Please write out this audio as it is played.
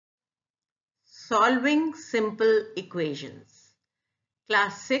Solving simple equations.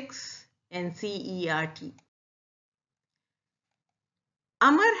 Class 6 NCERT.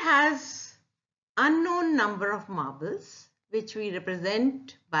 Amar has unknown number of marbles which we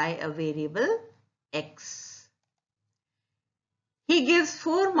represent by a variable x. He gives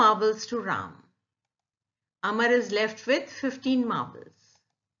 4 marbles to Ram. Amar is left with 15 marbles.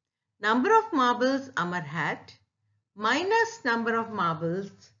 Number of marbles Amar had minus number of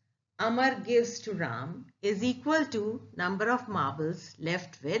marbles Amar gives to Ram is equal to number of marbles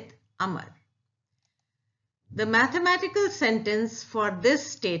left with Amar. The mathematical sentence for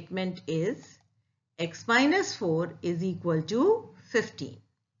this statement is x minus 4 is equal to 15.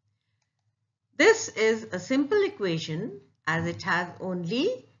 This is a simple equation as it has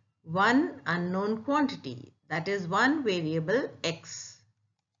only one unknown quantity, that is one variable x.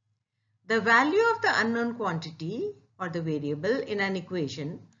 The value of the unknown quantity or the variable in an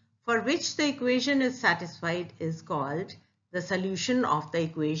equation for which the equation is satisfied is called the solution of the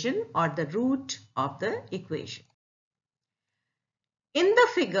equation or the root of the equation. In the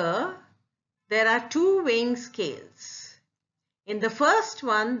figure, there are two weighing scales. In the first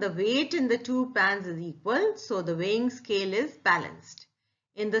one, the weight in the two pans is equal, so the weighing scale is balanced.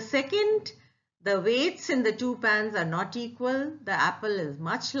 In the second, the weights in the two pans are not equal. The apple is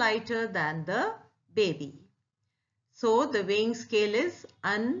much lighter than the baby. So the weighing scale is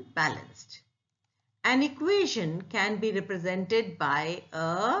unbalanced. An equation can be represented by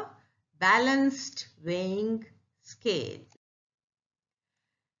a balanced weighing scale.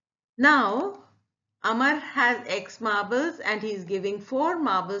 Now, Amar has x marbles and he is giving 4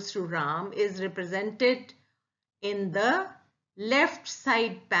 marbles to Ram is represented in the left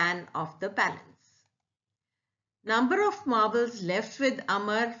side pan of the balance. Number of marbles left with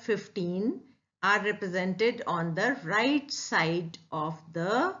Amar 15 are represented on the right side of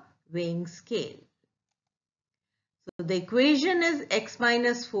the weighing scale. So the equation is x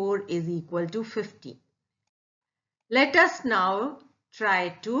minus 4 is equal to 15. Let us now try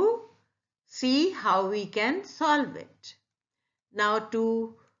to see how we can solve it. Now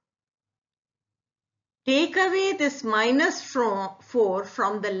to take away this minus 4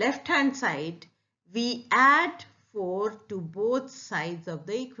 from the left hand side, we add 4 to both sides of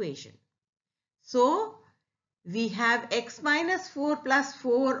the equation. So we have x minus 4 plus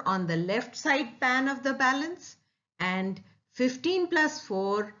 4 on the left side pan of the balance and 15 plus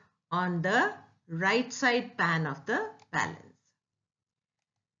 4 on the right side pan of the balance.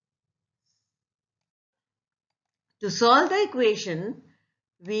 To solve the equation,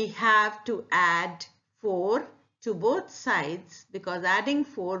 we have to add 4 to both sides because adding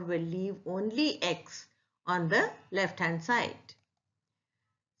 4 will leave only x on the left hand side.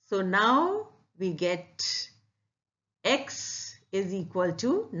 So now we get x is equal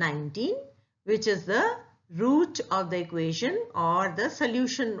to 19, which is the root of the equation or the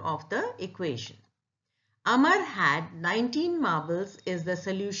solution of the equation. Amar had 19 marbles is the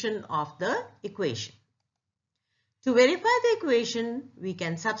solution of the equation. To verify the equation, we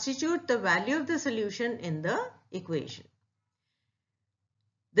can substitute the value of the solution in the equation.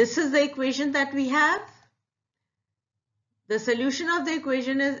 This is the equation that we have. The solution of the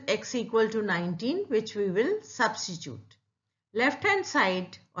equation is x equal to 19, which we will substitute. Left hand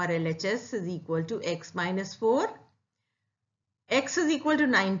side or LHS is equal to x minus 4. X is equal to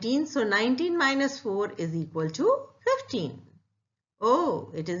 19, so 19 minus 4 is equal to 15. Oh,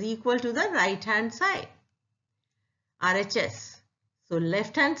 it is equal to the right hand side. RHS. So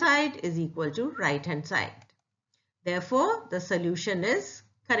left hand side is equal to right hand side. Therefore, the solution is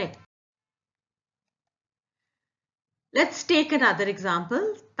correct. Let's take another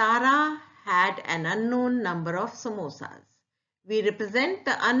example. Tara had an unknown number of samosas. We represent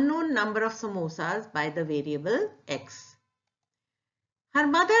the unknown number of samosas by the variable x. Her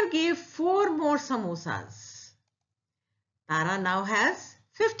mother gave 4 more samosas. Tara now has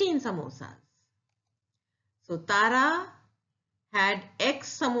 15 samosas. So Tara had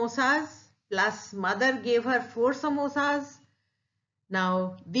x samosas plus mother gave her 4 samosas.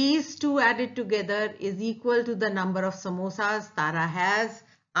 Now these two added together is equal to the number of samosas Tara has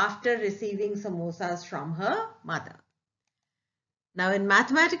after receiving samosas from her mother. Now in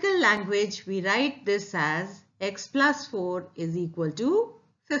mathematical language we write this as x plus 4 is equal to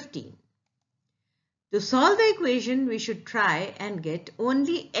 15. To solve the equation we should try and get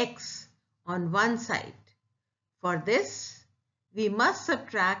only x on one side. For this, we must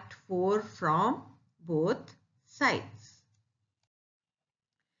subtract 4 from both sides.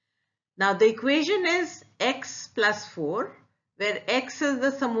 Now the equation is x plus 4, where x is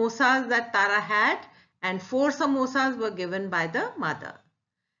the samosas that Tara had and 4 samosas were given by the mother.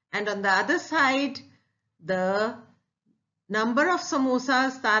 and on the other side the number of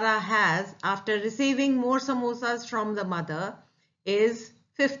samosas Tara has after receiving more samosas from the mother is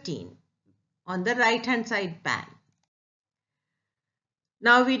 15 on the right hand side pan.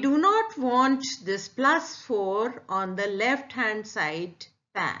 Now we do not want this plus 4 on the left hand side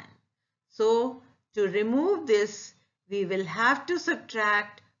pan. So to remove this, we will have to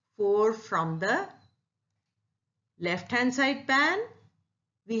subtract 4 from the left hand side pan.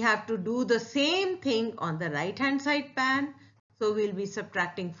 We have to do the same thing on the right hand side pan. So we'll be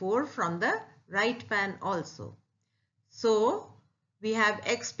subtracting 4 from the right pan also. So we have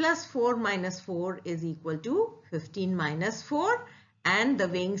x plus 4 minus 4 is equal to 15 minus 4, and the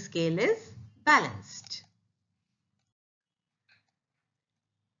weighing scale is balanced.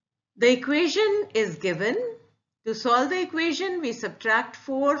 The equation is given. To solve the equation, we subtract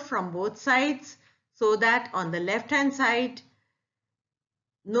 4 from both sides so that on the left hand side,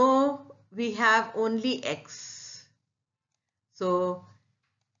 we have only x. So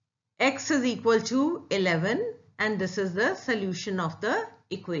x is equal to 11, and this is the solution of the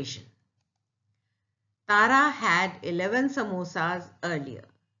equation. Tara had 11 samosas earlier.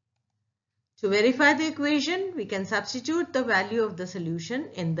 To verify the equation, we can substitute the value of the solution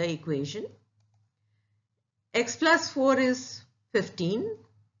in the equation. X plus 4 is 15.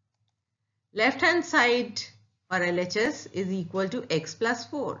 Left hand side or LHS is equal to x plus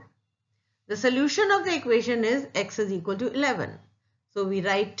 4. The solution of the equation is x is equal to 11. So we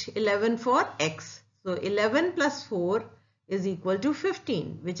write 11 for x. So 11 plus 4 is equal to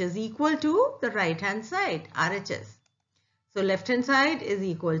 15, which is equal to the right hand side, RHS. So left hand side is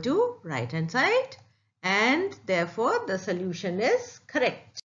equal to right hand side, and therefore the solution is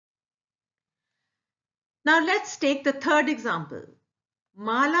correct. Now let's take the third example.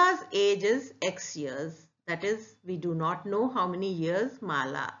 Mala's age is x years. That is, we do not know how many years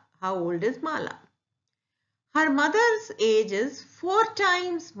how old is Mala. Her mother's age is 4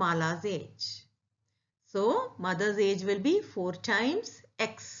 times Mala's age. So mother's age will be 4 times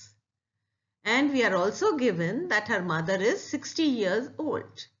x. And we are also given that her mother is 60 years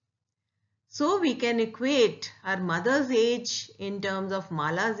old. So we can equate her mother's age in terms of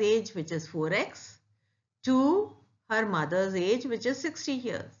Mala's age, which is 4x, to her mother's age, which is 60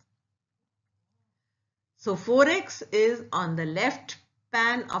 years. So 4x is on the left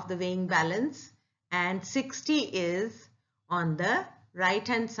pan of the weighing balance and 60 is on the right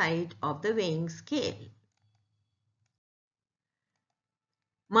hand side of the weighing scale.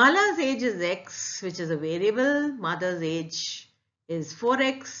 Mala's age is x, which is a variable. Mother's age is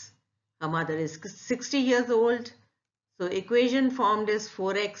 4x. Her mother is 60 years old. So equation formed is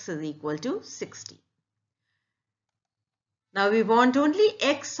 4x is equal to 60. Now we want only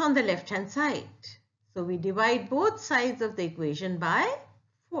x on the left hand side. So we divide both sides of the equation by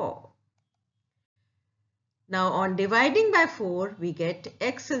 4. Now on dividing by 4, we get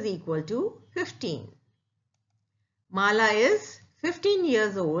x is equal to 15. Mala is 15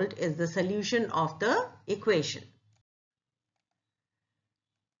 years old is the solution of the equation.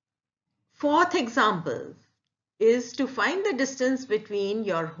 Fourth example is to find the distance between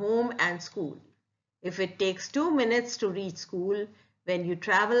your home and school. If it takes 2 minutes to reach school when you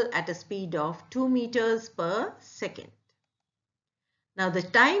travel at a speed of 2 meters per second. Now the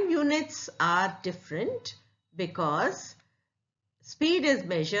time units are different because speed is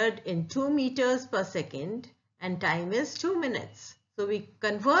measured in 2 meters per second and time is 2 minutes. So we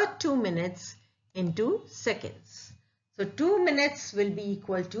convert 2 minutes into seconds. So 2 minutes will be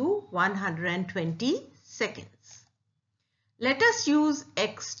equal to 120 seconds. Let us use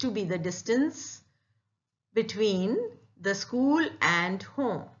x to be the distance between the school and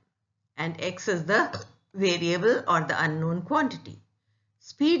home, and x is the variable or the unknown quantity.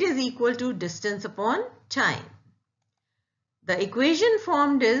 Speed is equal to distance upon time. The equation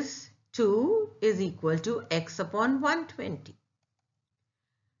formed is 2 is equal to x upon 120.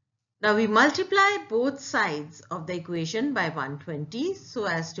 Now we multiply both sides of the equation by 120 so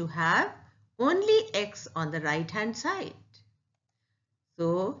as to have only x on the right hand side.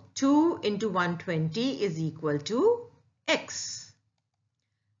 So 2 into 120 is equal to x.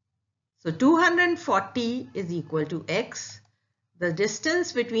 So 240 is equal to x. The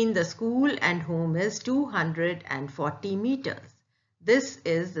distance between the school and home is 240 meters. This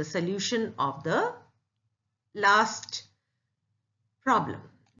is the solution of the last problem.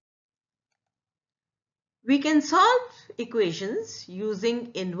 We can solve equations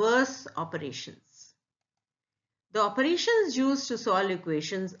using inverse operations. The operations used to solve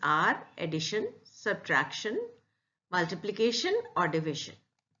equations are addition, subtraction, multiplication or division.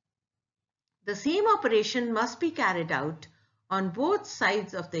 The same operation must be carried out on both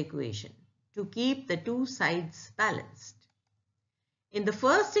sides of the equation to keep the two sides balanced. In the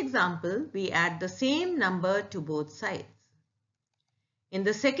first example, we add the same number to both sides. In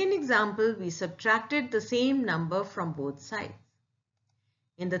the second example, we subtracted the same number from both sides.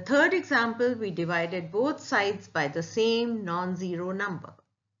 In the third example, we divided both sides by the same non-zero number.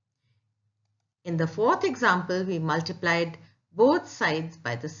 In the fourth example, we multiplied both sides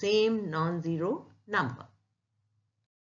by the same non-zero number.